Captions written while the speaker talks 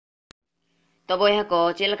तो बया को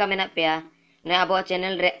चेलका मेना पेया ने अब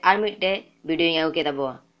चैनल रे आर मिटे वीडियो आगु केदा बो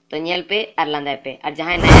तो नेल पे और लांदा पे और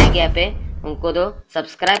जहां नया गया पे उनको दो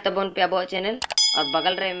सब्सक्राइब तबन पे अब चैनल और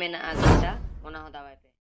बगल रे मेना घंटा ओना हो दबाए पे।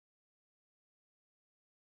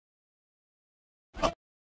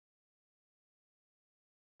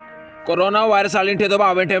 कोरोना वायरस आलिंटे तो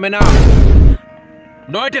आवेंटे में ना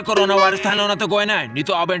नोटे कोरोना वायरस थानो ना तो कोई ना नी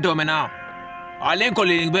तो आवेंटे में ना आलें को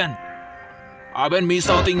लिंक बेन आबेन मी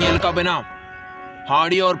साउथिंग येल का बेना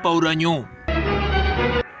हाड़ी और पौरन्यू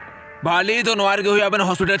भाली तो नवार के हुई आबेन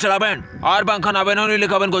हॉस्पिटल चला बेन और बांखन आबेन होनी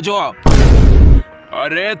लिखा बेन को जो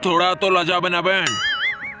अरे थोड़ा तो लजा बेन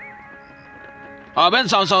आबेन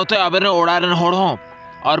साउ साउथे आबेन ओडारन होड़ हो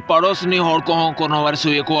और पड़ोस नी होड़ को हो कोरोना वायरस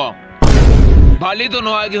हुए को भाली तो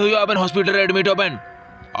नवार के हुई आबेन हॉस्पिटल एडमिट हो बेन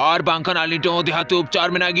और बांखन आलिंटो देहाती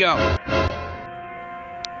उपचार में ना गया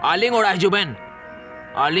आलिंग ओड़ा जो बेन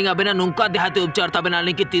आलिंग अबेना नुंका देहाती उपचार तबेन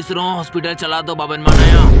आलिंग की तीसरा हॉस्पिटल चला दो बाबन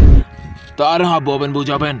मनाया तार हाँ बोबन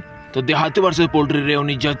बुझा बेन तो देहाती वर्ष पोल्ट्री रे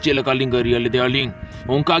उन्हीं जज चेल का लिंग करिया ले दे आलिंग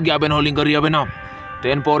उनका क्या बेन होलिंग करिया बेना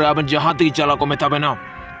तेन पोरे अबन जहाँ तक चला को में था बेना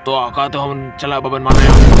तो आका तो हम चला बाबन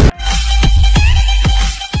मनाया